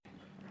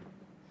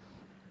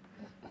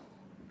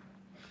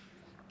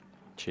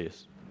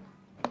Cheers.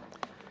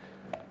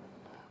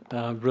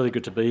 Really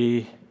good to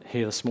be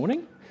here this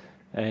morning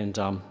and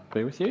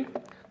be with you.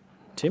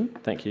 Tim,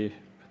 thank you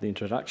for the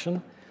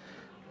introduction.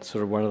 It's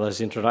sort of one of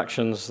those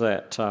introductions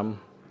that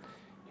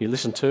you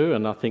listen to,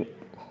 and I think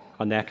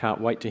I now can't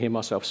wait to hear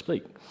myself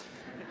speak.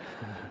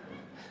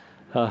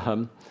 It's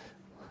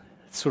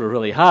sort of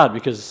really hard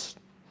because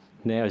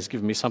now he's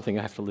given me something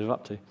I have to live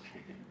up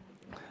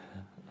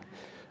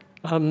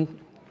to.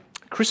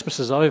 Christmas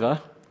is over.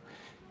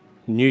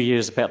 New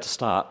Year's about to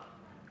start.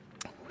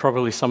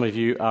 Probably some of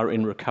you are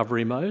in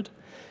recovery mode.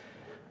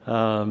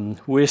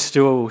 We're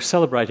still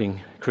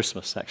celebrating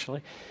Christmas,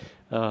 actually.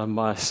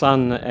 My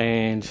son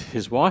and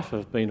his wife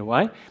have been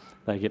away.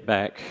 They get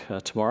back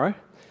tomorrow.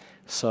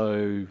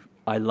 So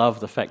I love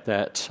the fact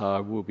that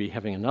we'll be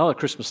having another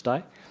Christmas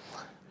Day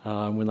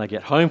when they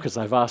get home, because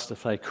they've asked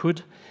if they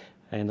could.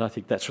 And I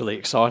think that's really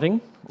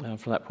exciting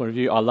from that point of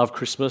view. I love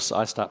Christmas.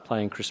 I start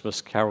playing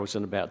Christmas carols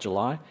in about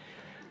July,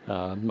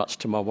 much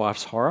to my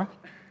wife's horror.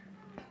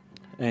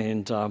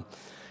 And to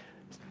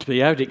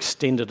be able to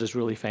extend it is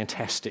really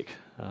fantastic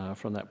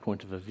from that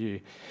point of view.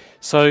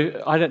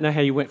 So I don't know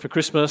how you went for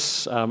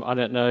Christmas. I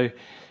don't know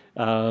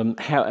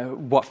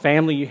what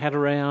family you had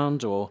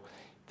around or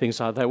things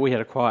like that. We had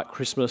a quiet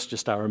Christmas,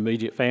 just our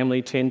immediate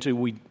family tend to.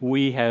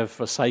 We have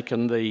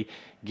forsaken the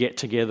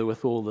get-together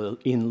with all the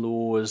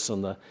in-laws,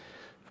 and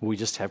we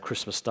just have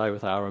Christmas Day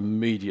with our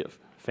immediate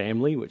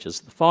family, which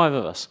is the 5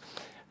 of us.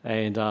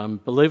 And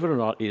believe it or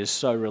not, it is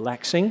so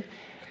relaxing.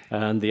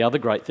 And the other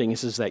great thing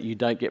is that you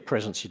don't get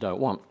presents you don't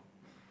want,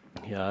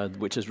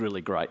 which is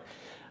really great.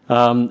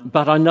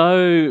 But I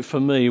know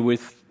for me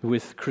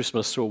with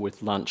Christmas or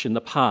with lunch in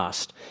the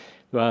past,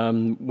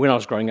 when I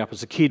was growing up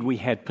as a kid, we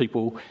had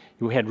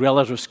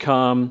relatives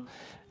come,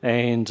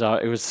 and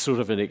it was sort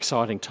of an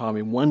exciting time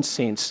in one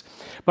sense.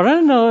 But I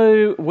don't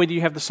know whether you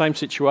have the same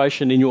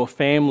situation in your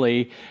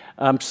family.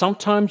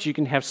 Sometimes you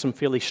can have some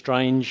fairly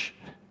strange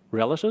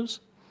relatives.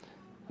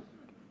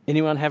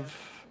 Anyone have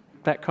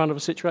that kind of a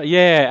situation?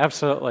 Yeah,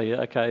 absolutely.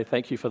 Okay,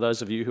 thank you for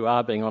those of you who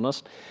are being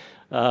honest.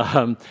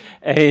 The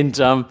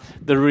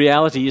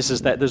reality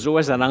is that there's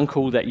always that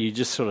uncle that you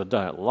just sort of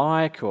don't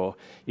like or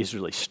is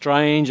really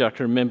strange. I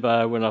can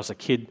remember when I was a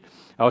kid,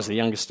 I was the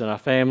youngest in our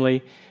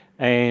family,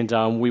 and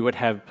we would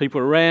have people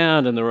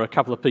around, and there were a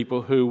couple of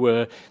people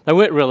who they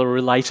weren't really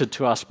related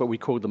to us, but we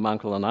called them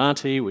uncle and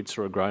auntie. We'd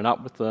sort of grown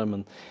up with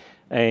them,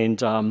 and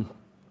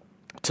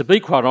to be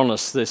quite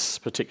honest, this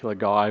particular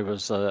guy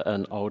was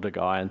an older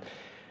guy, and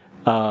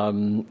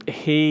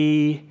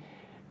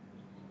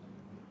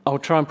I'll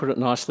try and put it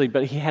nicely,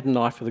 but he had an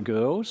eye for the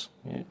girls.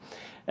 Yeah.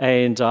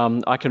 And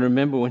I can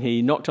remember when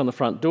he knocked on the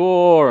front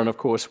door, and of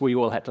course we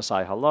all had to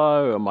say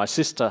hello, and my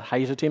sister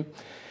hated him.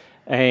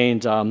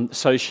 And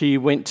so she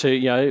went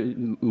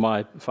to,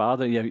 my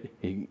father,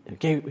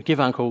 give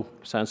Uncle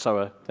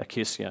so-and-so a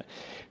kiss.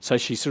 So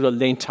she sort of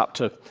leant up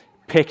to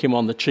peck him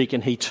on the cheek,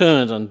 and he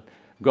turned and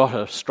got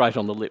her straight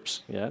on the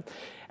lips.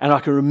 And I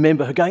can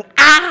remember her going,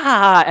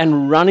 "Ah!"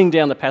 and running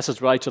down the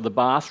passageway to the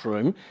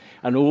bathroom,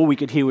 and all we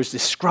could hear was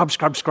this scrub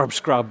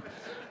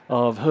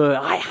of her.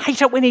 "I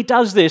hate it when he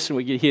does this," and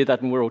we could hear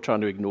that, and we're all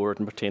trying to ignore it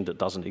and pretend it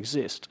doesn't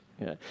exist.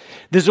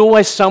 There's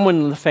always someone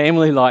in the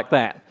family like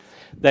that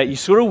you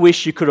sort of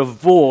wish you could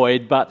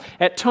avoid, but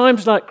at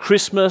times like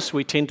Christmas,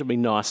 we tend to be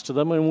nice to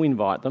them, and we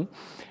invite them,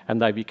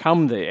 and they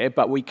become there,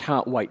 but we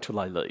can't wait till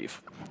they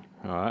leave.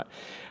 All right?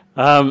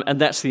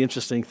 And that's the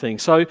interesting thing.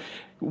 So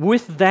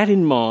with that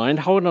in mind,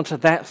 holding on to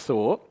that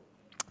thought,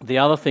 the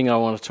other thing I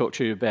want to talk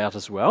to you about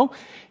as well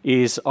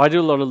is I do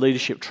a lot of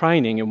leadership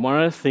training, and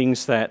one of the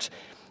things that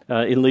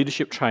in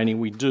leadership training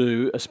we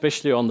do,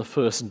 especially on the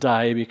first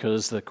day,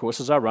 because the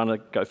courses I run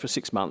go for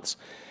 6 months,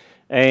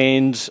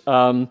 and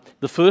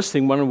the first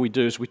thing we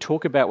do is we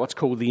talk about what's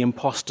called the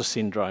imposter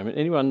syndrome.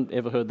 Anyone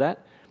ever heard that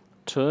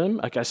term?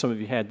 Okay, some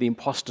of you had, the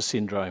imposter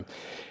syndrome.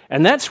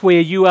 And that's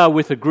where you are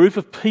with a group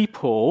of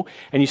people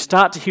and you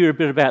start to hear a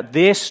bit about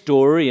their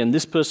story, and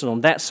this person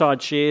on that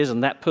side shares,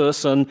 and that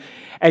person,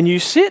 and you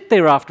sit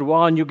there after a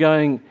while and you're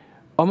going,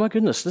 "Oh my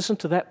goodness, listen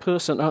to that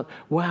person. Oh,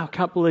 wow, I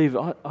can't believe,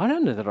 I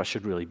don't know that I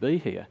should really be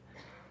here."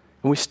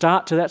 And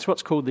that's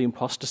what's called the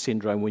imposter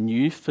syndrome, when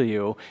you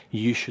feel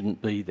you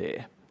shouldn't be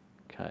there.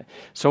 Okay,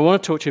 so I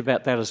want to talk to you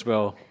about that as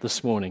well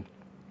this morning.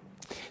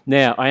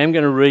 Now, I am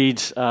going to read,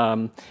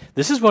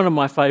 this is one of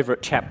my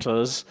favourite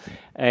chapters,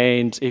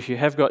 and if you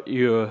have got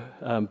your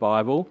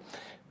Bible,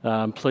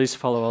 please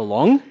follow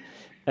along.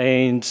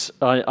 And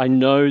I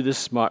know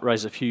this might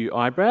raise a few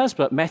eyebrows,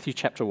 but Matthew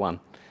chapter 1.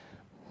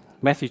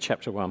 Matthew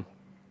chapter 1.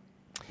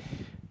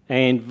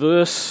 And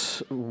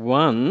verse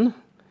 1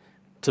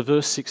 to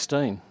verse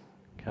 16.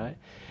 Okay,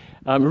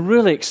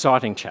 really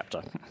exciting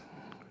chapter.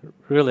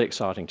 Really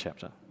exciting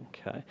chapter.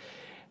 Okay.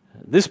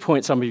 At this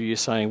point, some of you are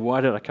saying, "Why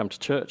did I come to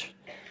church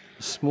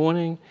this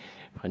morning?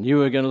 I knew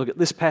we were going to look at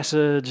this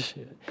passage."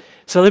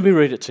 So let me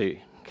read it to you,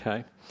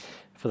 okay?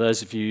 For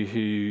those of you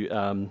who,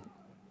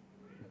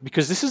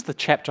 because this is the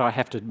chapter, I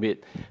have to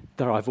admit,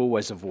 that I've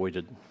always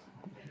avoided.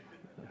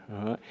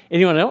 All right.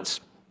 Anyone else?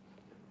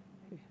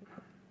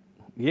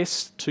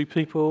 Yes, 2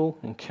 people,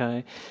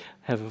 okay,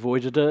 have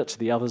avoided it.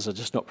 The others are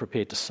just not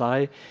prepared to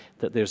say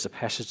that there's a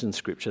passage in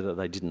Scripture that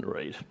they didn't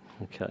read.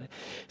 Okay,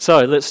 so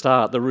let's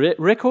start. The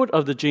record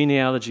of the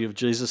genealogy of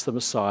Jesus the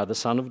Messiah, the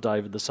son of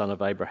David, the son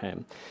of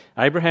Abraham.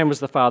 Abraham was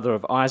the father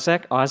of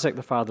Isaac, Isaac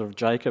the father of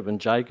Jacob, and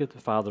Jacob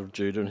the father of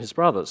Judah and his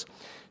brothers.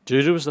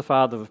 Judah was the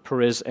father of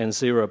Perez and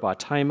Zerah by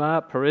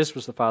Tamar. Perez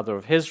was the father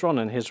of Hezron,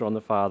 and Hezron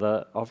the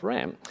father of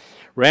Ram.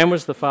 Ram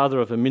was the father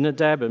of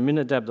Amminadab,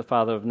 Amminadab the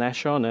father of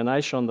Nahshon, and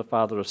Nahshon the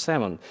father of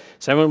Salmon.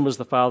 Salmon was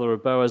the father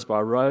of Boaz by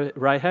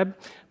Rahab.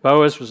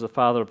 Boaz was the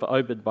father of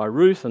Obed by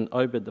Ruth, and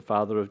Obed the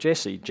father of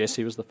Jesse.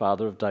 Jesse was the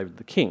father of David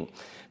the king.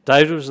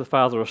 David was the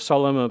father of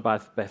Solomon by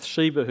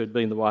Bathsheba, who had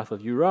been the wife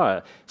of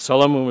Uriah.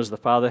 Solomon was the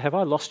father... Have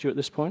I lost you at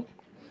this point?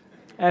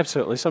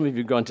 Absolutely. Some of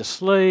you have gone to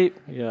sleep,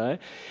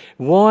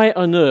 Why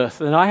on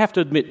earth? And I have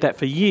to admit that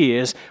for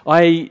years,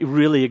 I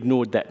really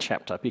ignored that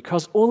chapter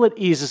because all it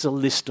is a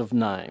list of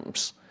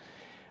names.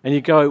 And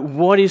you go,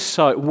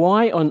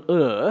 why on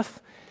earth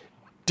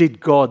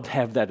did God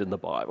have that in the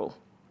Bible?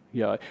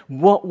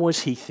 What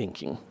was he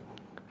thinking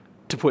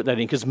to put that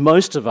in? Because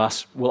most of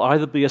us will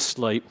either be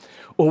asleep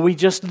or we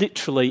just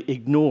literally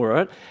ignore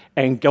it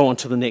and go on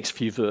to the next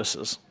few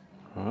verses.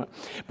 Right.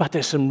 But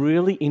there's some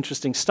really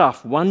interesting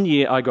stuff. One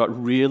year I got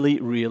really,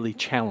 really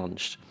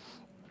challenged.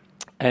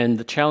 And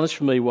the challenge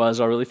for me was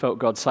I really felt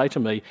God say to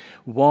me,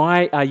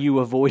 why are you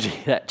avoiding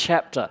that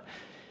chapter?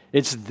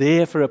 It's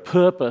there for a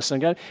purpose.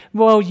 And I go,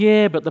 well,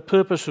 yeah, but the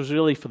purpose was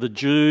really for the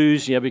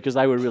Jews, because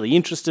they were really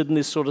interested in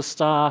this sort of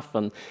stuff.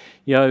 And,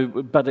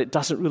 but it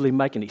doesn't really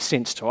make any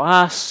sense to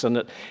us.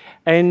 And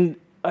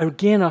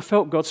again, I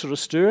felt God sort of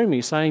stirring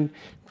me, saying,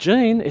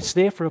 Gene, it's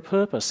there for a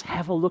purpose.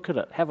 Have a look at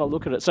it. Have a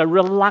look at it. So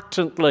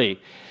reluctantly,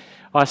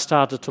 I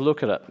started to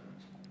look at it.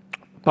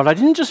 But I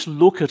didn't just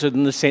look at it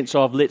in the sense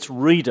of let's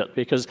read it,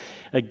 because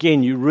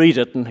again, you read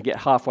it and get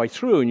halfway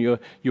through and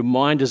your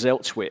mind is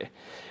elsewhere.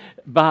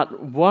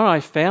 But what I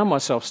found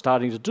myself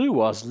starting to do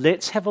was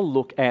let's have a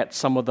look at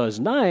some of those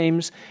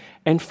names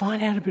and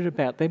find out a bit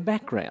about their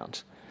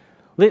background.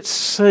 Let's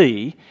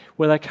see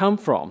where they come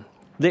from.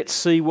 Let's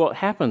see what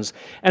happens.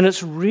 And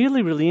it's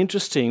really, really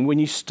interesting when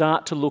you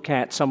start to look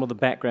at some of the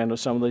background of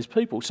some of these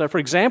people. So, for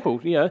example,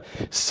 the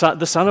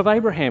son of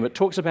Abraham, it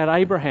talks about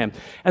Abraham.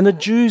 And the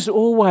Jews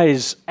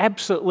always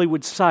absolutely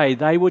would say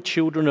they were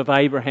children of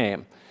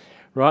Abraham.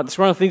 Right? That's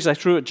one of the things they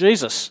threw at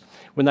Jesus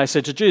when they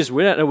said to Jesus,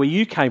 we don't know where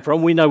you came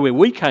from, we know where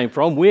we came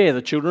from, we're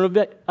the children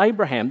of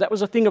Abraham. That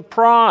was a thing of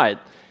pride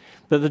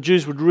that the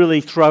Jews would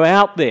really throw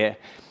out there.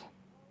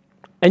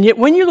 And yet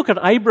when you look at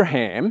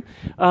Abraham,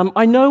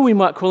 I know we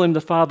might call him the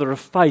father of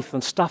faith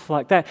and stuff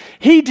like that.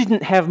 He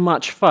didn't have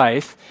much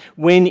faith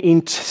when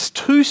in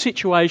 2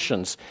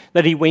 situations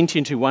that he went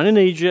into, one in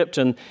Egypt,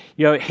 and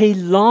he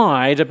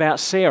lied about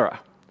Sarah.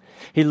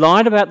 He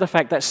lied about the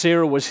fact that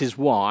Sarah was his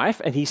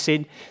wife, and he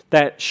said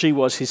that she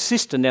was his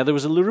sister. Now, there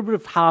was a little bit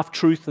of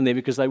half-truth in there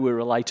because they were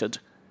related.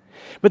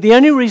 But the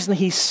only reason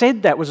he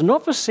said that was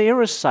not for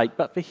Sarah's sake,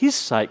 but for his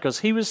sake, because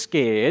he was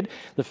scared.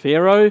 The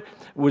Pharaoh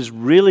was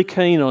really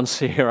keen on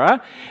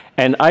Sarah,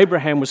 and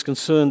Abraham was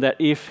concerned that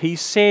if he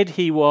said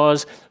he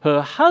was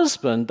her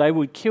husband, they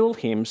would kill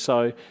him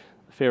so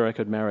Pharaoh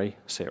could marry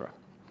Sarah.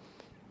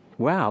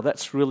 Wow,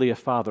 that's really a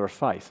father of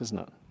faith, isn't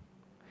it?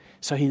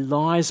 So he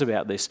lies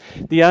about this.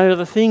 The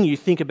other thing, you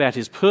think about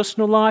his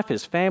personal life,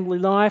 his family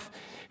life.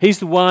 He's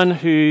the one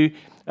who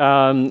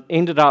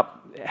ended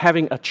up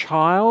having a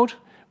child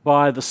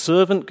by the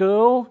servant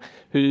girl,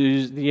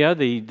 who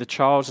the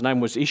child's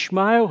name was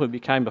Ishmael, who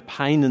became a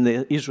pain in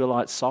the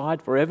Israelite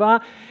side forever.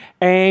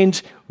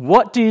 And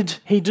what did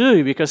he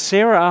do? Because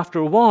Sarah, after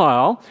a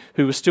while,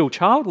 who was still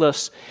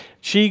childless,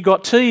 she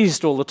got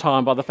teased all the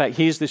time by the fact,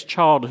 here's this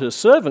child, her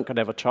servant could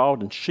have a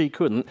child and she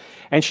couldn't.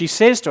 And she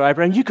says to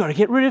Abraham, you've got to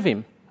get rid of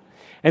him.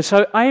 And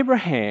so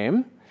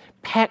Abraham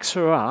packs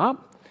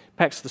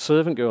the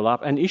servant girl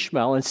up and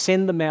Ishmael, and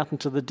send them out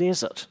into the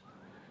desert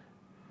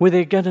where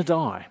they're going to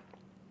die.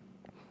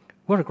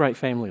 What a great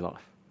family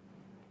life.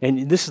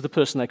 And this is the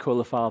person they call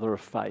the father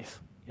of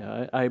faith,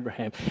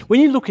 Abraham. When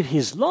you look at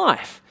his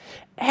life,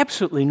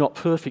 absolutely not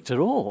perfect at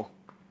all.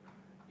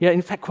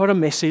 In fact, quite a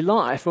messy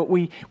life. But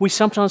we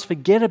sometimes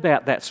forget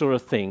about that sort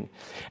of thing.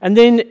 And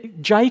then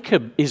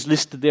Jacob is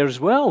listed there as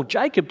well.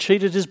 Jacob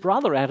cheated his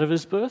brother out of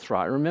his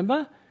birthright,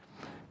 remember?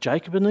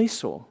 Jacob and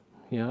Esau.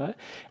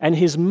 And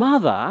his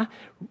mother,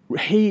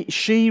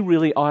 she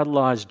really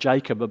idolised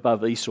Jacob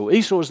above Esau.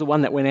 Esau was the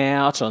one that went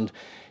out and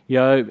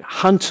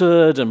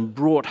hunted and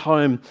brought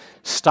home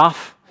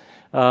stuff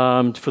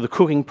for the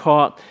cooking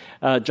pot.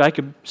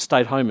 Jacob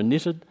stayed home and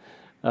knitted.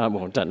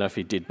 Well, I don't know if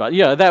he did, but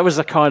that was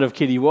the kind of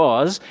kid he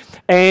was.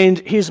 And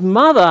his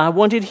mother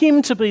wanted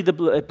him to be the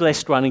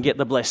blessed one and get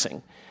the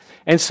blessing.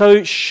 And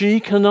so she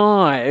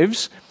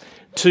connives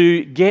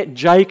to get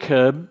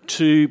Jacob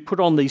to put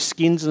on these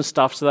skins and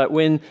stuff so that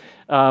when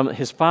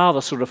his father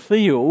sort of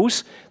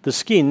feels the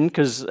skin,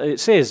 because it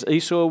says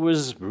Esau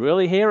was a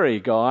really hairy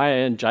guy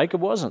and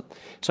Jacob wasn't.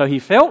 So he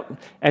felt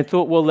and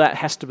thought, well, that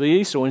has to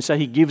be Esau, and so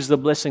he gives the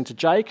blessing to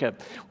Jacob.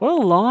 What a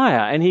liar.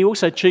 And he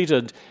also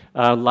cheated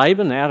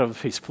Laban out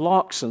of his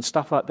flocks and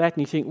stuff like that,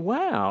 and you think,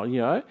 wow,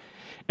 you know.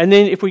 And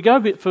then if we go a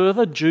bit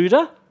further,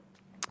 Judah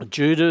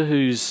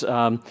who's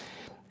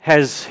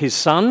has his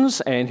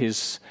sons, and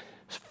his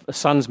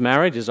son's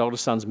married, his older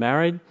son's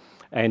married,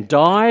 and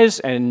dies,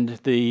 and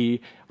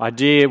the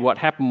idea, what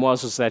happened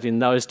was that in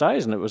those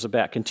days, and it was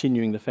about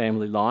continuing the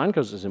family line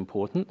because it was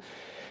important,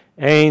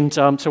 and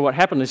so what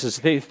happened is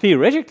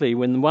theoretically,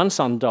 when one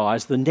son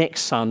dies, the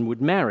next son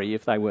would marry.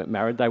 If they weren't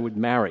married, they would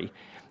marry,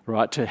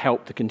 right, to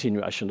help the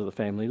continuation of the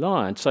family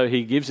line. So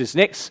he gives his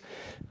next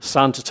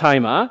son to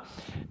Tamar,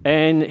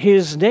 and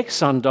his next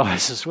son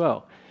dies as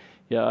well,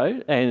 you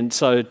know, and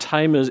so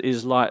Tamar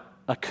is like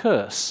a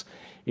curse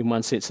in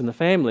one sense in the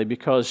family,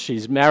 because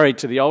she's married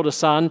to the older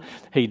son,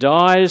 he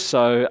dies,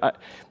 so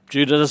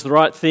Judah does the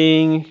right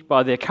thing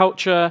by their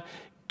culture,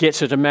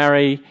 gets her to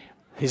marry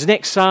his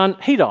next son,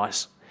 he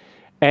dies.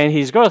 And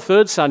he's got a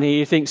third son here,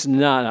 he thinks,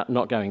 no,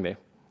 not going there.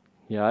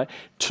 You know,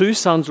 2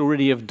 sons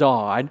already have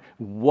died,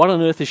 what on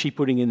earth is she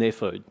putting in their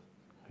food?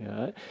 You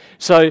know?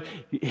 So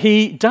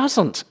he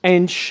doesn't,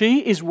 and she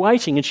is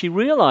waiting, and she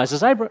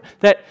realises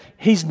that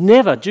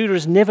Judah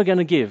is never going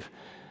to give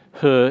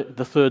her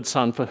the third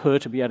son for her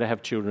to be able to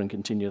have children and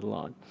continue the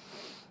line.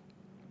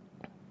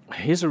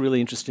 Here's a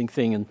really interesting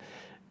thing, and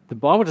the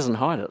Bible doesn't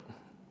hide it.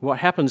 What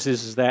happens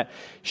is that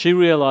she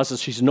realises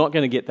she's not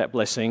going to get that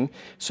blessing,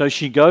 so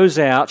she goes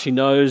out. She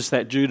knows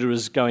that Judah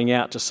is going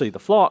out to see the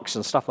flocks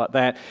and stuff like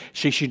that.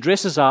 She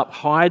dresses up,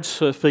 hides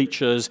her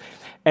features,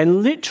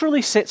 and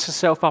literally sets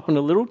herself up in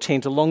a little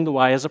tent along the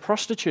way as a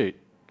prostitute.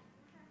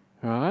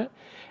 Right?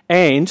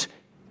 And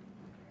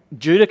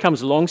Judah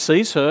comes along,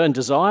 sees her and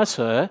desires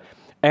her,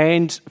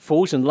 and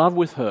falls in love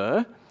with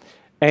her,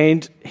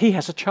 and he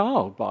has a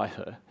child by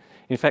her.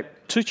 In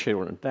fact, 2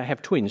 children. They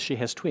have twins. She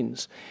has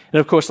twins. And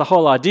of course, the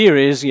whole idea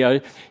is, you know,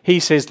 he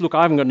says, look,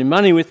 I haven't got any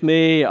money with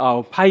me.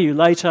 I'll pay you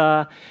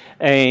later.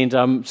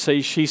 And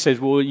so she says,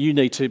 well, you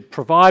need to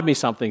provide me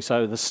something.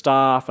 So the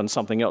staff and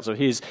something else of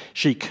his,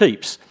 she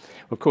keeps.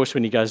 Of course,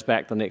 when he goes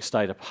back the next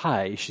day to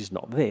pay, she's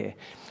not there.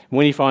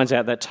 When he finds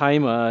out that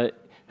Tamar,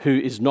 who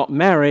is not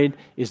married,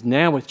 is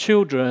now with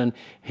children,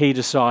 he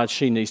decides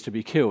she needs to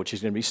be killed.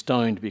 She's going to be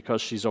stoned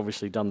because she's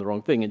obviously done the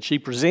wrong thing. And she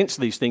presents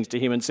these things to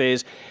him and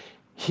says,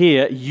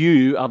 here,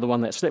 you are the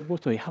one that slept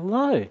with me.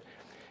 Hello.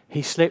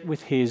 He slept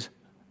with his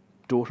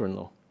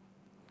daughter-in-law.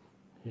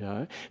 You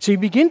know? So you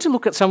begin to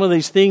look at some of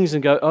these things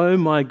and go, oh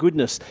my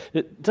goodness,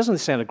 it doesn't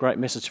sound a great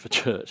message for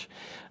church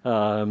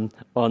on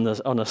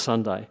a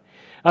Sunday.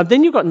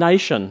 Then you've got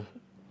Nation.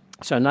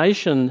 So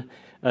Nation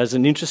is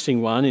an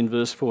interesting one in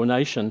verse 4,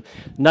 Nation.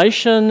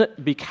 Nation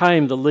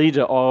became the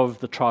leader of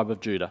the tribe of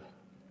Judah.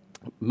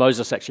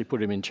 Moses actually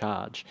put him in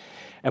charge.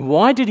 And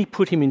why did he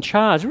put him in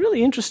charge?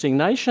 Really interesting.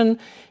 Nation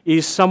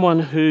is someone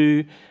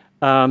who,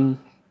 I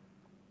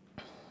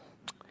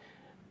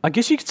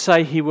guess you could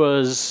say he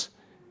was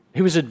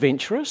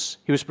adventurous.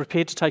 He was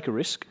prepared to take a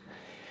risk.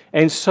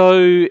 And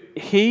so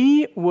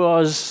he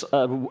was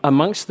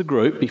amongst the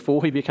group,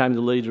 before he became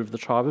the leader of the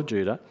tribe of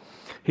Judah,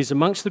 he's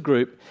amongst the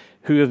group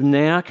who have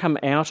now come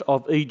out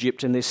of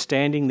Egypt, and they're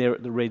standing there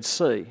at the Red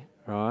Sea,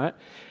 right?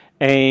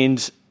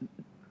 And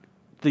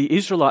the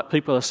Israelite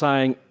people are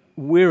saying,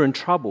 we're in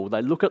trouble.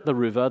 They look at the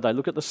river, they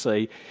look at the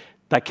sea,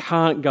 they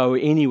can't go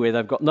anywhere,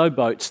 they've got no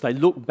boats. They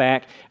look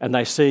back and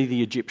they see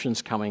the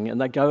Egyptians coming, and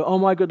they go, oh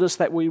my goodness,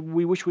 that we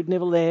wish we'd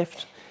never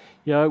left.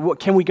 You know, what,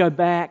 can we go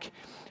back?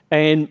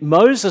 And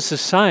Moses is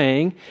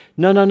saying,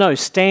 no,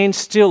 stand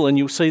still and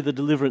you'll see the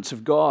deliverance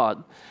of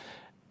God.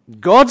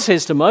 God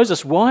says to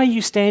Moses, why are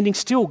you standing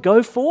still?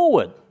 Go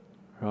forward,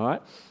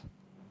 right?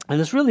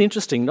 And it's really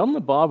interesting, not in the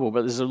Bible,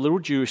 but there's a little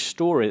Jewish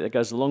story that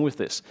goes along with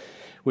this,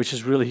 which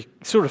is really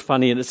sort of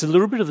funny, and it's a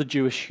little bit of the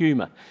Jewish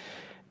humour.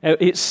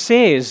 It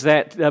says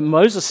that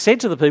Moses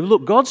said to the people,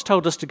 look, God's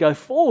told us to go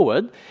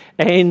forward,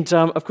 and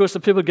of course the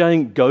people are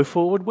going, go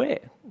forward where?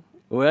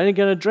 We're only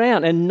going to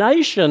drown. And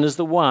Nation is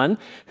the one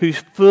who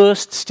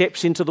first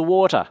steps into the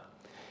water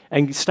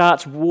and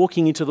starts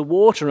walking into the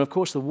water, and of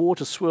course the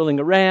water's swirling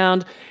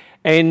around,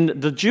 and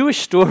the Jewish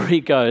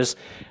story goes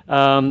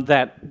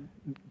that,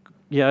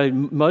 you know,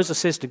 Moses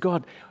says to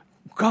God,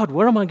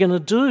 what am I going to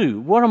do?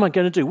 What am I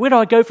going to do? Where do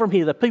I go from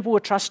here? The people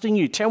are trusting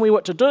you. Tell me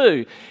what to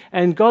do.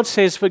 And God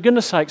says, for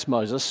goodness sakes,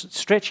 Moses,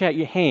 stretch out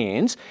your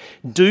hands,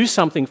 do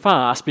something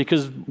fast,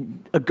 because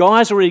a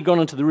guy's already gone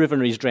into the river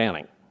and he's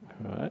drowning.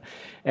 Right?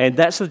 And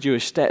that's the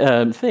Jewish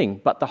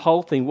thing. But the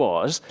whole thing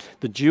was,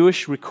 the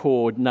Jewish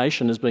record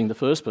Nation as being the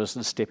first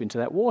person to step into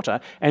that water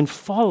and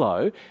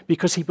follow,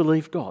 because he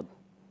believed God.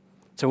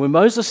 So when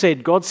Moses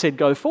said, God said,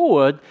 go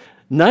forward,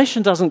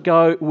 Nation doesn't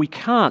go, we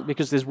can't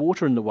because there's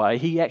water in the way.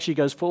 He actually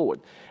goes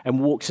forward and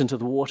walks into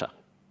the water.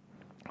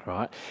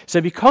 Right? So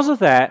because of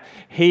that,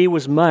 he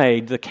was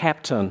made the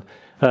captain,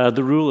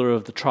 the ruler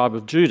of the tribe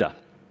of Judah.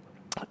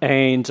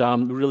 And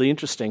really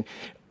interesting.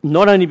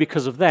 Not only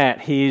because of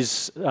that,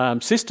 his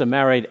sister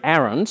married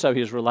Aaron, so he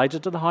was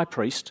related to the high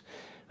priest,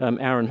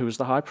 Aaron, who was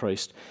the high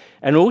priest.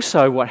 And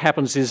also what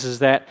happens is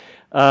that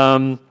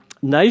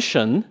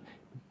nation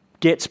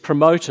gets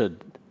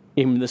promoted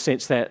in the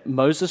sense that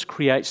Moses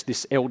creates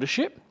this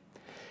eldership,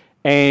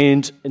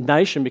 and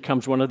nation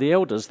becomes one of the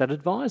elders that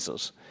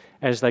advises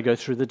as they go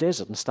through the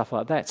desert and stuff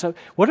like that. So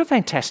what a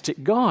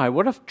fantastic guy,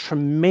 what a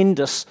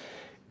tremendous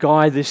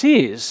guy this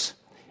is,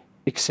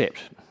 except...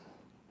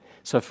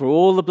 So for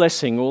all the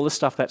blessing, all the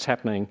stuff that's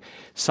happening,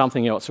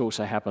 something else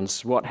also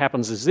happens. What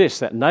happens is this,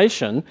 that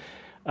nation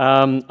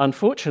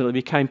unfortunately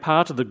became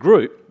part of the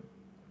group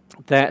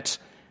that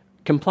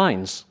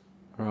complains.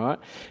 Right?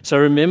 So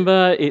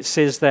remember, it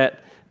says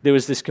that there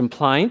was this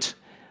complaint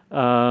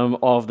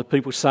of the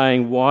people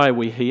saying, why are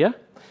we here?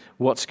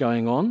 What's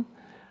going on?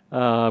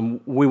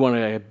 We want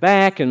to go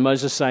back. And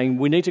Moses saying,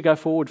 we need to go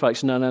forward,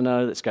 folks. No,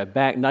 let's go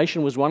back.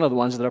 Nation was one of the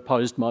ones that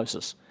opposed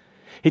Moses.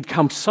 He'd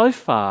come so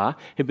far,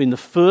 he'd been the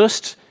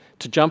first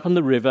to jump in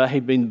the river,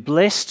 he'd been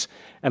blessed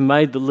and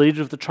made the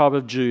leader of the tribe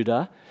of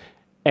Judah,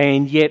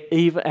 and yet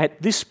even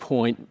at this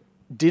point,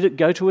 did it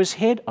go to his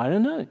head? I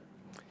don't know.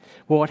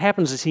 Well, what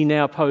happens is he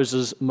now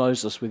opposes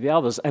Moses with the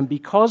others, and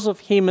because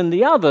of him and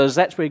the others,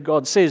 that's where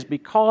God says,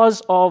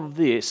 because of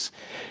this,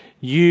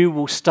 you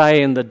will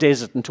stay in the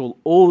desert until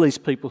all these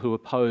people who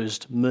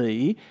opposed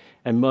me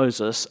and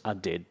Moses are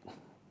dead.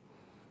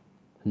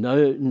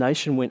 No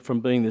nation went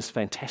from being this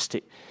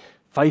fantastic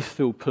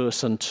faith-filled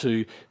person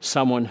to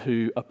someone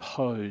who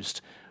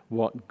opposed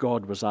what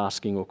God was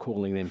asking or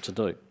calling them to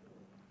do.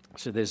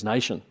 So there's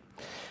nation.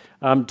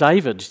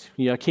 David,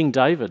 King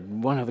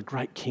David, one of the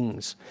great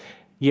kings.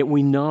 Yet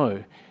we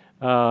know,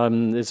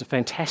 there's a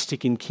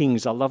fantastic in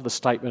Kings, I love the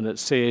statement, it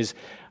says,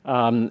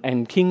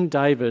 and King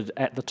David,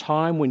 at the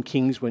time when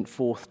kings went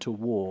forth to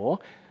war,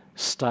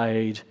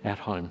 stayed at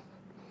home.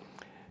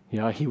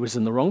 He was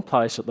in the wrong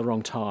place at the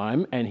wrong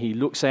time, and he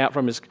looks out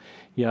from his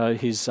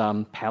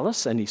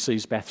palace and he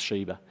sees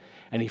Bathsheba,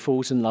 and he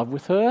falls in love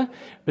with her,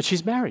 but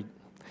she's married.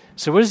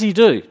 So what does he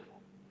do?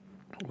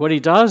 What he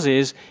does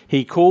is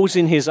he calls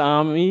in his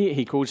army,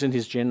 he calls in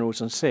his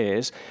generals and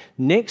says,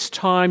 next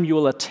time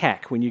you'll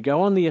attack, when you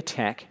go on the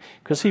attack,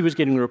 because he was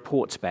getting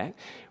reports back,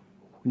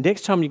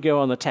 next time you go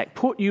on the attack,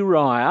 put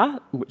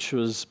Uriah, which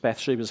was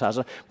Bathsheba's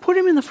husband, put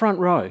him in the front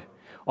row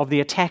of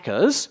the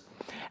attackers.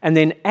 And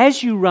then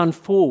as you run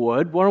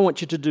forward, what I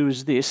want you to do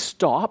is this,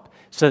 stop,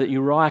 so that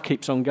Uriah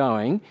keeps on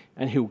going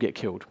and he'll get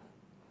killed.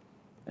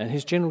 And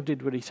his general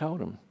did what he told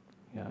him.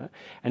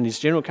 And his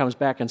general comes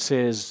back and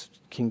says,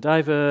 King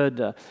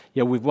David,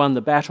 we've won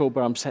the battle,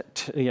 but I'm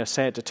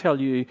sad to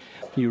tell you,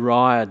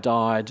 Uriah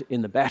died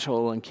in the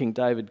battle. And King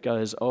David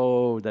goes,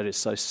 oh, that is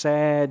so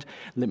sad.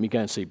 Let me go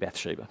and see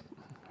Bathsheba.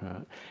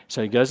 Right.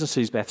 So he goes and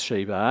sees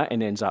Bathsheba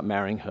and ends up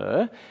marrying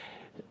her.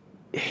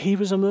 He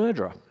was a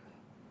murderer.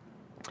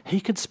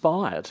 He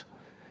conspired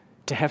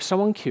to have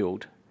someone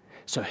killed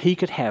so he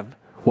could have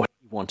what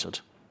he wanted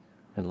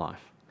in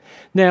life.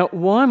 Now,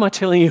 why am I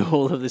telling you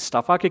all of this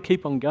stuff? I could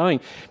keep on going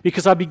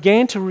because I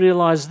began to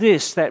realise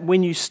this, that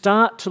when you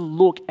start to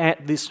look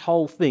at this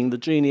whole thing, the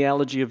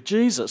genealogy of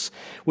Jesus,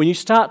 when you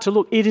start to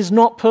look, it is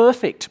not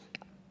perfect.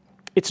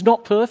 It's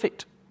not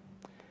perfect.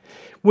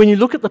 When you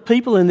look at the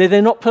people in there,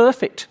 they're not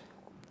perfect.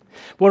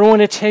 But I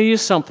want to tell you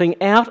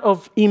something, out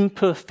of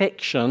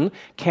imperfection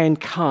can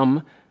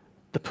come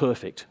the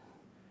perfect.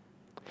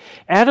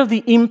 Out of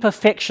the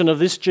imperfection of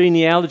this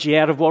genealogy,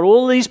 out of what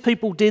all these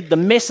people did, the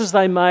messes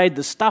they made,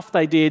 the stuff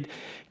they did,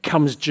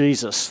 comes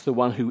Jesus, the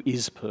one who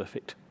is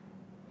perfect.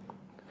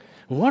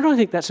 And why do I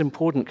think that's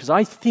important? Because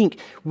I think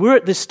we're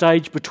at this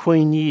stage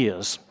between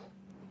years.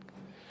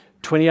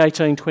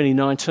 2018,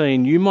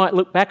 2019, you might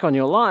look back on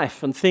your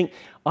life and think,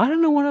 I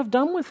don't know what I've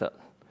done with it.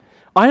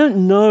 I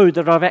don't know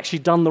that I've actually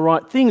done the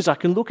right things. I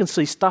can look and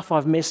see stuff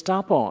I've messed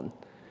up on.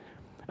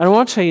 And I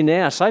want to tell you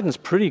now, Satan's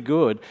pretty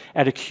good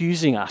at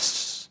accusing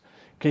us.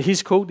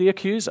 He's called the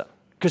accuser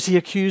because he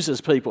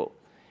accuses people.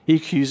 He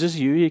accuses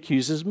you, he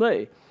accuses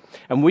me.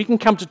 And we can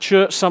come to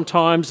church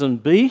sometimes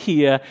and be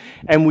here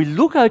and we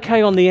look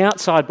okay on the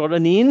outside, but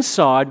on the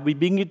inside we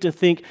begin to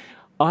think,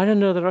 I don't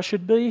know that I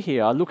should be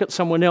here. I look at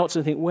someone else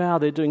and think, wow,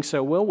 they're doing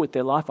so well with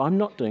their life. I'm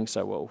not doing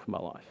so well with my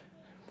life.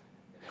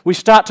 We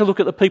start to look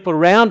at the people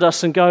around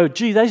us and go,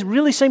 gee, they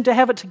really seem to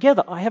have it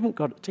together. I haven't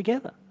got it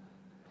together.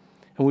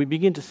 And we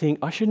begin to think,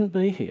 I shouldn't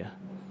be here.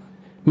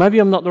 Maybe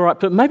I'm not the right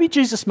person. Maybe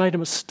Jesus made a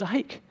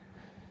mistake,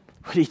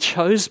 but he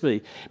chose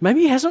me.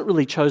 Maybe he hasn't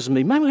really chosen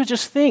me. Maybe I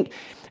just think.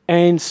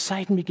 And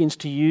Satan begins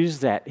to use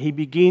that. He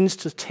begins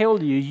to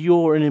tell you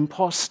you're an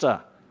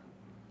imposter.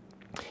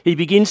 He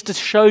begins to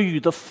show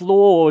you the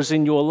flaws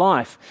in your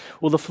life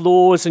or the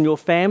flaws in your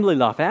family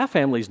life. Our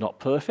family's not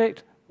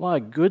perfect. My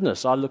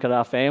goodness, I look at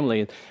our family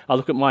and I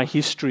look at my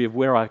history of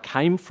where I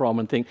came from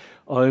and think,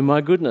 oh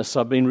my goodness,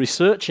 I've been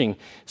researching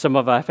some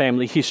of our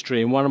family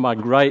history, and one of my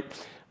great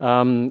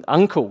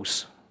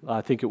uncles,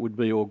 I think it would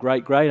be, or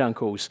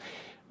great-great-uncles,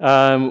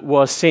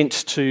 was sent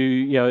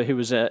to, he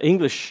was an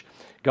English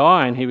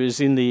guy and he was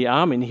in the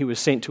army and he was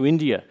sent to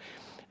India.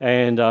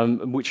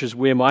 and which is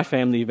where my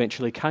family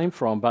eventually came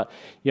from. But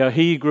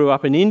he grew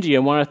up in India,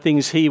 and one of the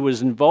things he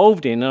was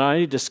involved in, and I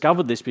only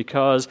discovered this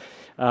because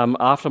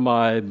after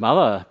my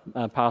mother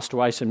passed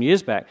away some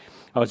years back,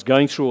 I was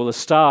going through all the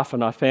stuff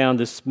and I found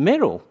this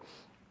medal,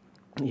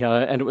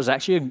 and it was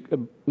actually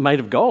made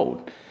of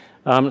gold.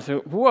 I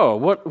thought, whoa,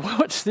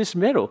 what's this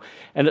medal?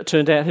 And it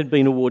turned out it had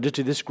been awarded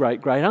to this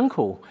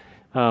great-great-uncle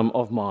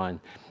of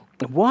mine.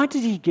 Why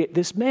did he get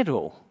this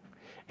medal?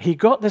 He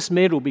got this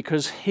medal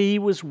because he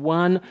was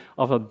one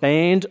of a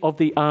band of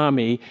the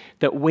army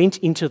that went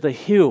into the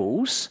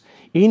hills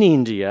in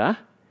India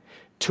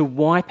to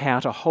wipe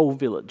out a whole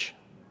village.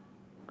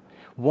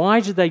 Why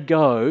did they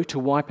go to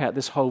wipe out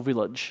this whole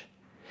village?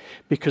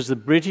 Because the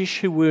British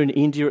who were in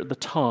India at the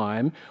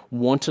time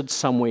wanted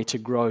somewhere to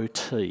grow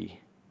tea.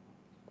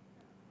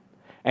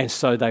 And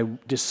so they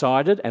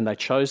decided and they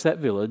chose that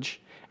village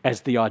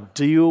as the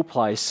ideal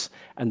place,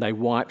 and they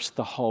wiped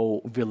the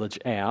whole village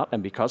out.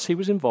 And because he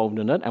was involved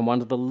in it and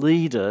one of the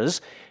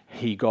leaders,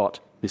 he got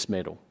this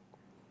medal.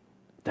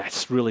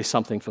 That's really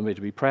something for me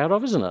to be proud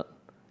of, isn't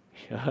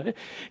it?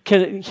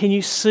 Can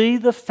you see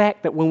the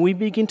fact that when we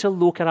begin to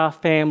look at our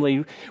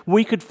family,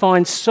 we could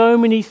find so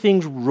many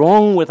things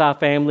wrong with our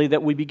family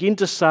that we begin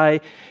to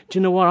say, do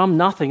you know what, I'm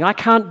nothing. I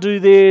can't do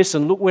this,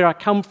 and look where I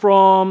come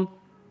from.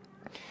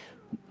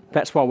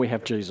 That's why we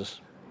have Jesus.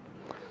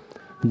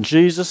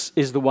 Jesus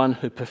is the one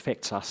who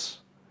perfects us.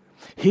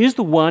 He's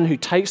the one who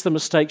takes the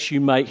mistakes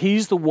you make.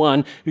 He's the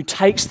one who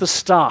takes the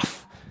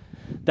stuff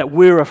that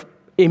we're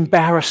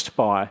embarrassed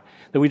by,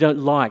 that we don't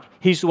like.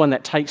 He's the one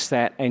that takes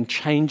that and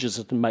changes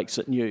it and makes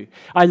it new.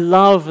 I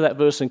love that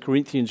verse in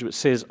Corinthians which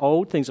says,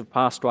 old things have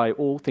passed away,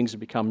 all things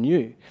have become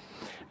new.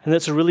 And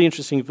that's a really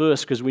interesting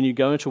verse because when you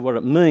go into what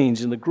it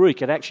means in the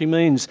Greek, it actually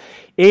means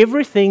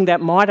everything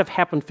that might have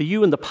happened for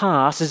you in the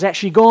past is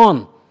actually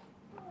gone.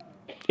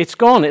 It's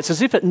gone. It's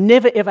as if it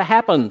never ever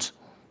happened.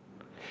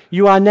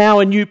 You are now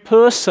a new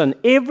person.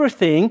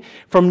 Everything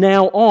from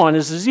now on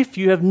is as if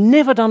you have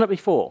never done it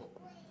before.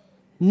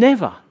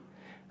 Never.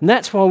 And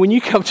that's why when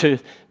you come to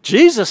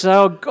Jesus,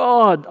 oh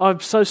God, I'm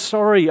so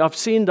sorry, I've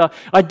sinned,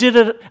 I did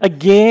it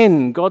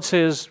again. God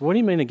says, what do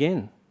you mean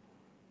again?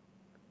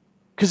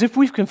 Because if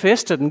we've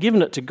confessed it and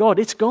given it to God,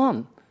 it's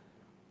gone.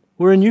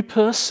 We're a new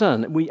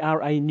person. We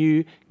are a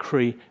new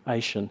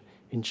creation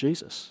in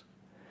Jesus.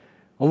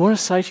 I want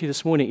to say to you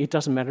this morning, it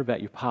doesn't matter about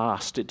your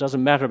past. It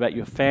doesn't matter about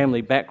your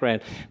family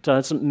background. It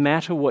doesn't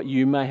matter what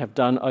you may have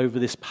done over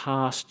this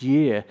past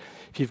year.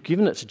 If you've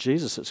given it to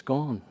Jesus, it's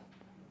gone.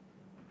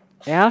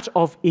 Out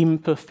of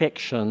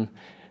imperfection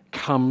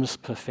comes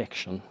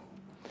perfection.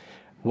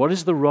 What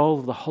is the role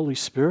of the Holy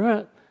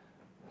Spirit?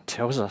 It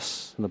tells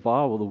us in the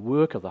Bible, the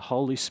work of the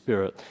Holy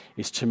Spirit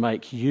is to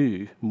make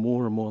you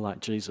more and more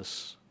like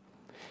Jesus.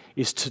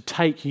 Is to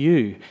take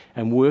you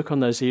and work on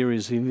those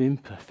areas of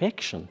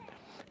imperfection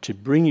to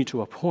bring you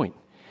to a point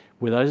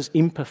where those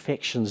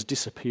imperfections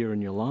disappear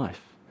in your life.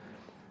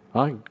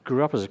 I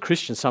grew up as a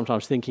Christian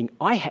sometimes thinking,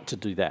 I had to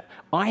do that.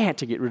 I had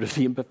to get rid of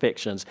the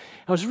imperfections.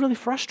 It was really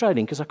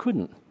frustrating because I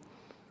couldn't.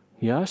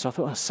 So I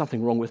thought, there's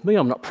something wrong with me.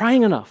 I'm not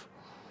praying enough.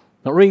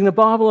 Not reading the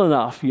Bible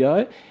enough,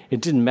 It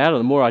didn't matter.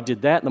 The more I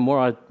did that, the more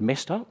I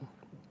messed up.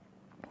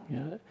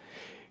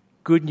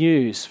 Good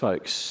news,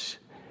 folks.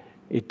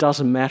 It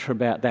doesn't matter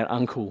about that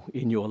uncle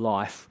in your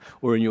life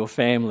or in your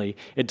family.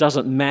 It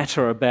doesn't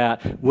matter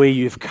about where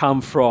you've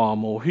come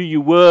from or who you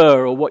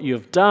were or what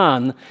you've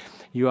done.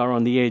 You are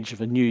on the edge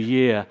of a new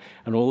year,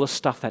 and all the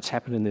stuff that's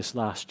happened in this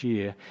last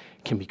year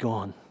can be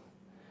gone,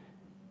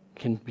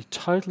 can be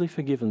totally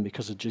forgiven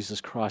because of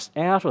Jesus Christ.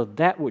 Out of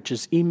that which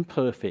is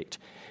imperfect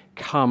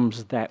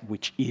comes that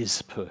which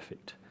is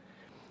perfect.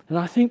 And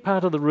I think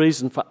part of the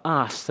reason for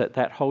us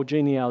that whole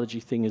genealogy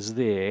thing is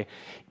there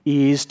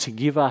is to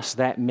give us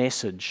that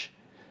message.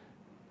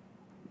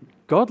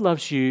 God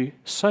loves you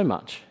so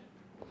much,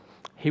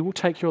 He will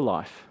take your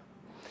life,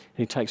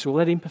 and He takes all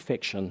that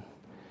imperfection,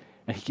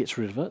 and He gets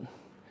rid of it,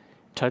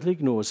 totally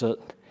ignores it,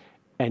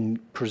 and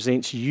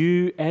presents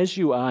you as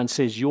you are and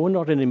says, you're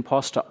not an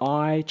imposter,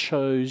 I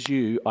chose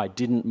you, I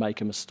didn't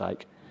make a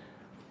mistake.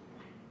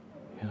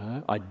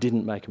 I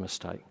didn't make a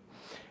mistake.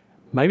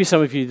 Maybe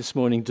some of you this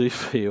morning do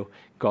feel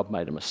God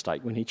made a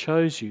mistake when He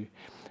chose you.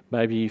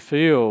 Maybe you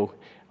feel,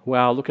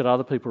 wow, look at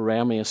other people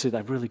around me and see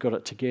they've really got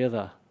it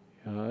together.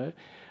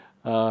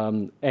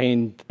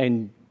 And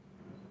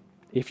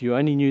if you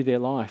only knew their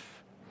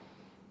life,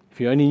 if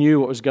you only knew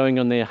what was going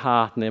on in their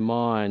heart and their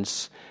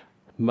minds,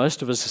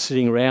 most of us are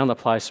sitting around the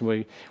place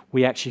and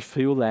we actually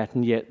feel that,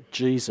 and yet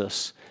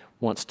Jesus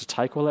wants to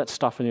take all that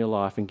stuff in your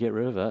life and get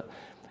rid of it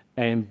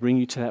and bring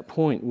you to that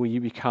point where you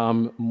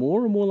become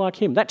more and more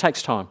like Him. That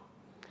takes time.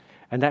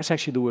 And that's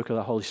actually the work of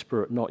the Holy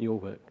Spirit, not your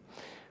work.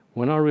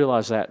 When I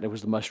realised that, it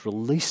was the most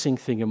releasing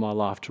thing in my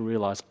life to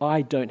realise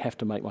I don't have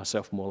to make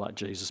myself more like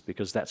Jesus,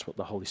 because that's what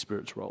the Holy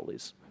Spirit's role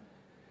is.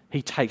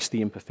 He takes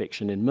the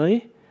imperfection in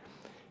me,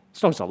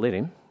 as long as I let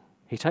Him.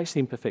 He takes the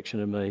imperfection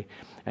in me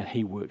and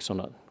He works on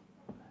it,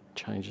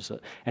 changes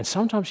it. And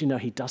sometimes,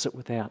 He does it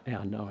without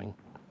our knowing,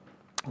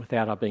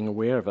 without our being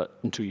aware of it,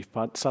 until you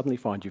suddenly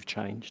find you've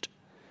changed.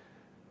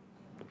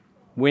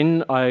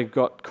 when I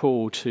got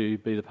called to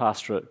be the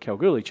pastor at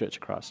Kalgoorlie Church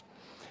of Christ,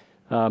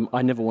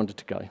 I never wanted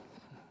to go.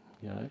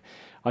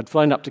 I'd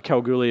flown up to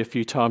Kalgoorlie a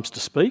few times to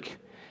speak,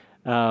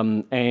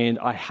 and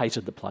I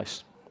hated the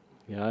place.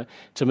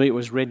 To me, it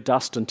was red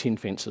dust and tin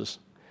fences.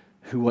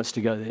 Who wants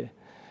to go there?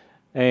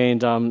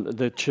 And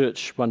the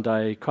church one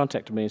day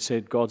contacted me and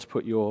said, God's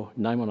put your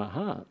name on our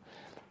heart,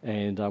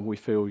 and we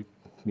feel,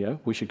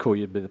 we should call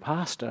you to be the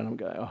pastor. And I'm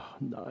going,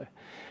 oh,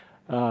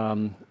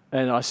 no.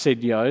 And I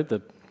said,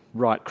 the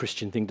right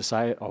Christian thing to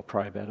say, I'll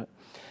pray about it.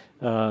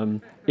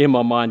 In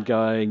my mind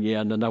going,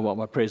 I know what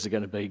my prayers are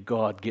going to be.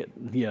 God,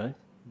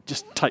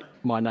 just take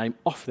my name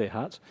off their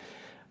hearts,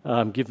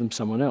 give them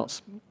someone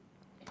else.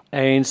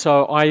 And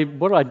so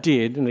what I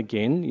did, and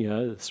again,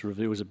 this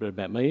reveals a bit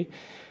about me,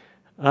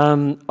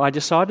 I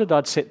decided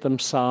I'd set them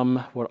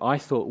some what I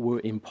thought were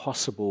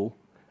impossible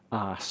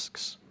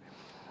asks,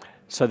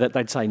 so that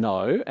they'd say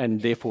no, and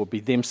therefore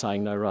be them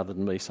saying no rather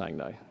than me saying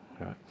no.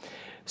 Right.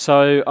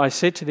 So I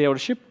said to the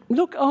eldership,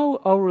 look,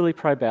 I'll really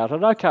pray about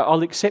it. Okay,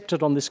 I'll accept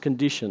it on this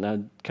condition.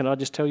 And can I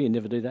just tell you,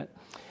 never do that?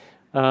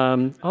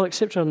 I'll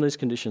accept it on these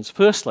conditions.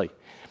 Firstly,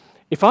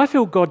 if I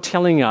feel God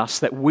telling us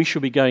that we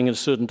should be going in a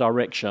certain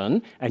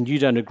direction and you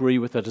don't agree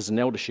with it as an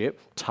eldership,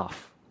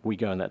 tough, we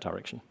go in that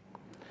direction.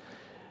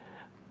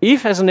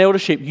 If as an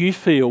eldership you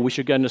feel we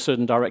should go in a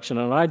certain direction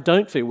and I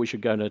don't feel we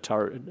should go in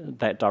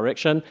that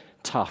direction,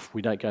 tough,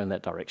 we don't go in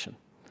that direction.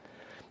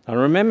 And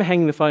I remember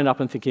hanging the phone up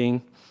and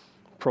thinking,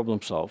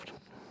 problem solved.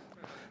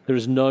 There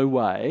is no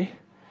way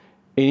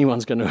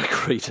anyone's going to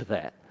agree to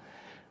that.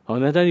 I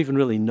mean, they don't even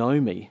really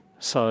know me,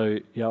 so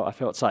I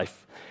felt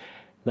safe.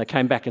 They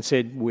came back and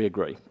said, we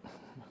agree.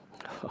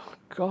 Oh,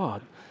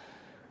 God,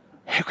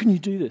 how can you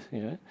do this?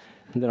 And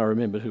then I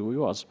remembered who he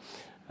was.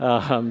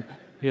 And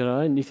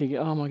you think,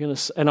 oh my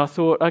goodness. And I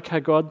thought,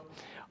 okay, God,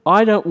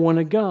 I don't want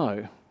to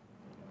go.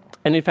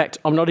 And in fact,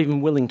 I'm not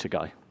even willing to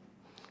go.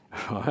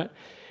 Right?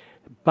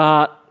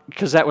 But,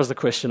 because that was the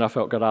question I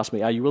felt God asked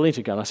me, are you willing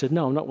to go? And I said,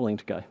 no, I'm not willing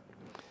to go.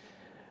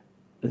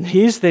 And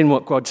here's then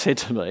what God said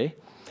to me,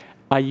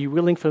 are you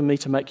willing for me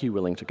to make you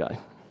willing to go?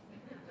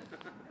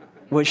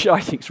 Which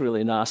I think is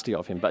really nasty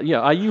of him. But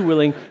are you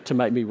willing to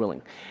make me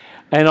willing?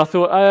 And I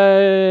thought,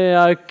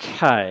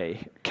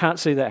 okay, can't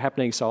see that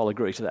happening, so I'll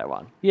agree to that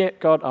one. Yeah,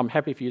 God, I'm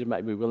happy for you to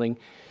make me willing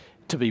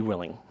to be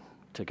willing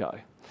to go.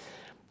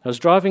 I was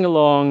driving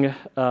along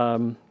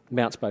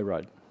Mounts Bay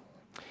Road,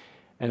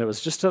 and it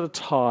was just at a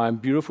time,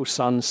 beautiful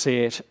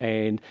sunset,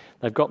 and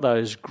they've got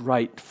those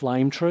great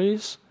flame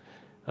trees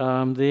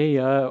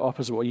there,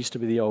 opposite what used to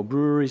be the old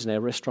breweries and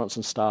our restaurants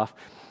and stuff.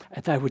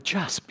 And they were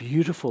just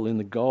beautiful in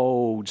the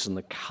golds and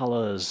the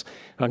colours.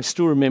 I can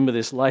still remember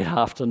this late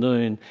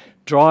afternoon,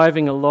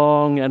 driving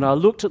along, and I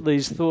looked at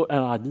these and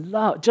I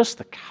loved just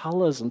the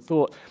colours and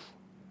thought,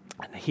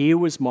 and here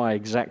was my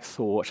exact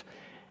thought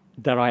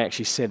that I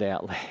actually said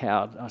out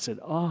loud. I said,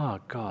 oh,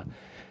 God,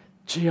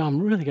 gee,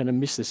 I'm really going to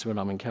miss this when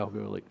I'm in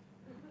Kalgoorlie.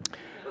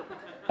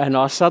 And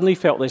I suddenly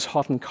felt this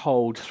hot and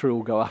cold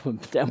thrill go up and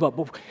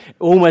down,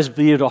 almost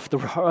veered off the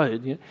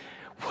road.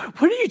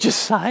 What did you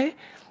just say?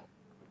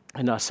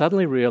 And I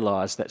suddenly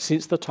realised that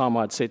since the time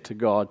I'd said to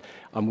God,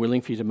 I'm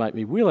willing for you to make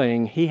me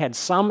willing, he had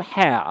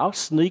somehow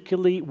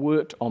sneakily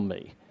worked on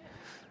me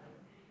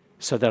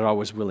so that I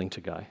was willing to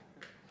go.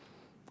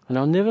 And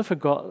I never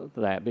forgot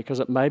that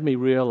because it made me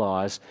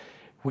realise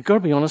we've got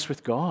to be honest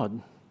with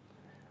God.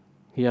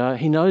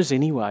 He knows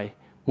anyway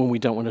when we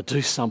don't want to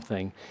do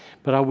something,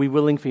 but are we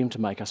willing for him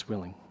to make us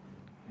willing?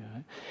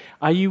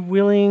 Are you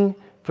willing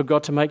for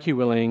God to make you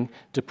willing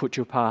to put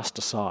your past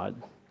aside?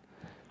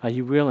 Are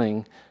you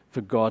willing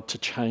for God to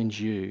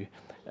change you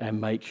and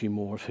make you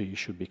more of who you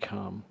should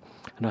become?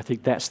 And I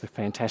think that's the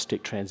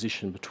fantastic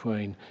transition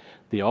between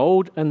the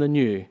old and the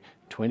new,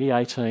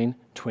 2018,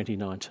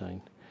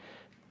 2019.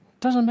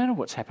 Doesn't matter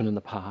what's happened in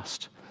the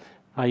past.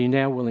 Are you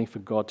now willing for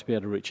God to be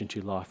able to reach into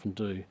your life and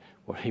do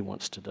what he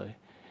wants to do?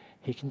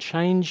 He can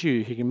change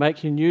you. He can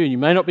make you new. You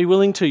may not be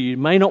willing to. You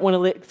may not want to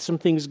let some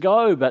things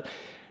go, but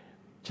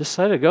just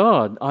say to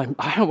God, I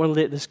don't want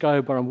to let this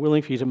go, but I'm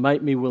willing for you to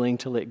make me willing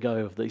to let go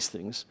of these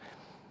things.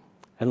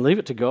 And leave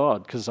it to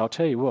God, because I'll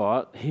tell you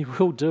what, he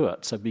will do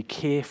it. So be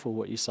careful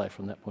what you say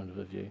from that point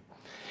of view.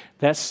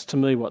 That's, to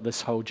me, what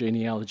this whole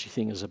genealogy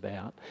thing is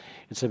about.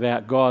 It's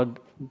about God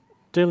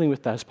dealing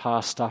with those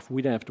past stuff.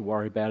 We don't have to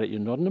worry about it. You're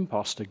not an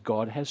imposter.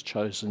 God has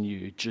chosen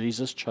you.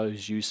 Jesus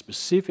chose you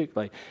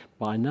specifically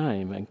by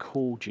name and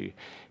called you.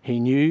 He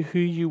knew who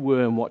you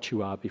were and what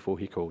you are before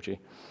he called you.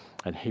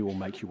 And he will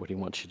make you what he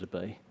wants you to be.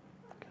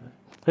 Okay.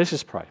 Let's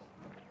just pray.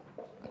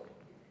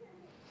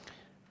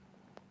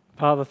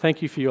 Father,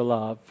 thank you for your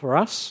love for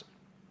us.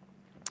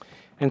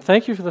 And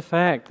thank you for the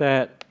fact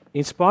that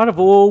in spite of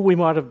all we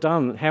might have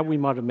done, how we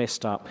might have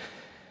messed up,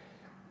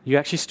 you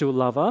actually still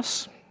love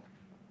us.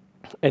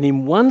 And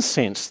in one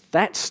sense,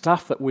 that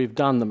stuff that we've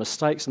done, the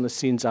mistakes and the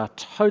sins, are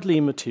totally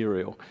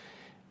immaterial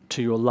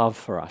to your love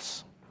for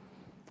us.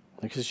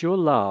 Because your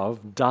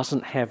love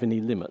doesn't have any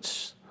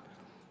limits.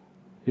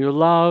 Your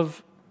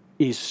love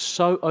is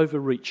so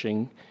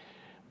overreaching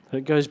And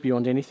it goes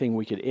beyond anything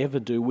we could ever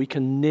do. We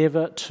can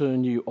never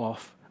turn you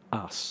off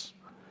us.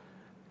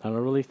 And I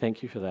really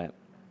thank you for that.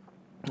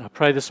 I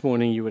pray this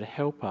morning you would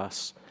help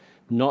us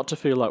not to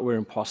feel like we're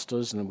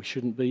imposters and we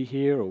shouldn't be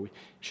here or we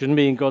shouldn't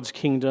be in God's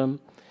kingdom.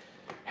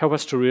 Help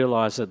us to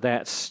realise that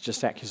that's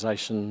just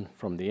accusation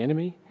from the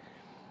enemy.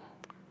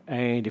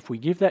 And if we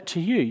give that to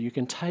you, you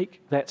can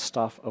take that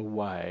stuff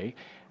away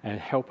and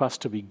help us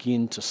to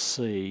begin to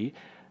see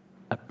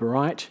a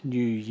bright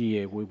new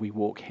year where we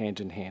walk hand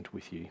in hand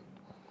with you.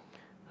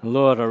 And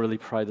Lord, I really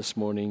pray this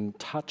morning,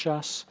 touch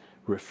us,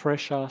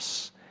 refresh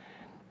us,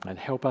 and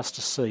help us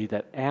to see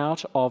that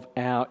out of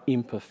our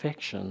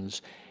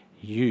imperfections,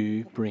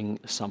 you bring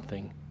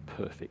something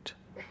perfect.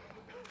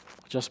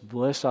 Just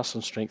bless us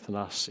and strengthen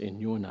us in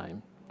your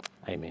name.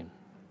 Amen.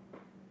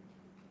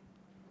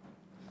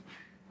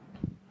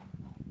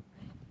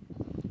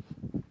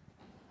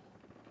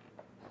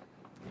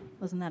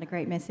 Wasn't that a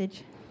great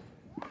message?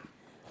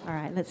 All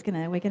right,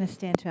 we're gonna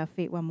stand to our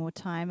feet one more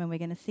time and we're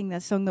gonna sing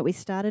that song that we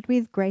started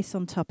with, Grace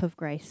on Top of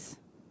Grace.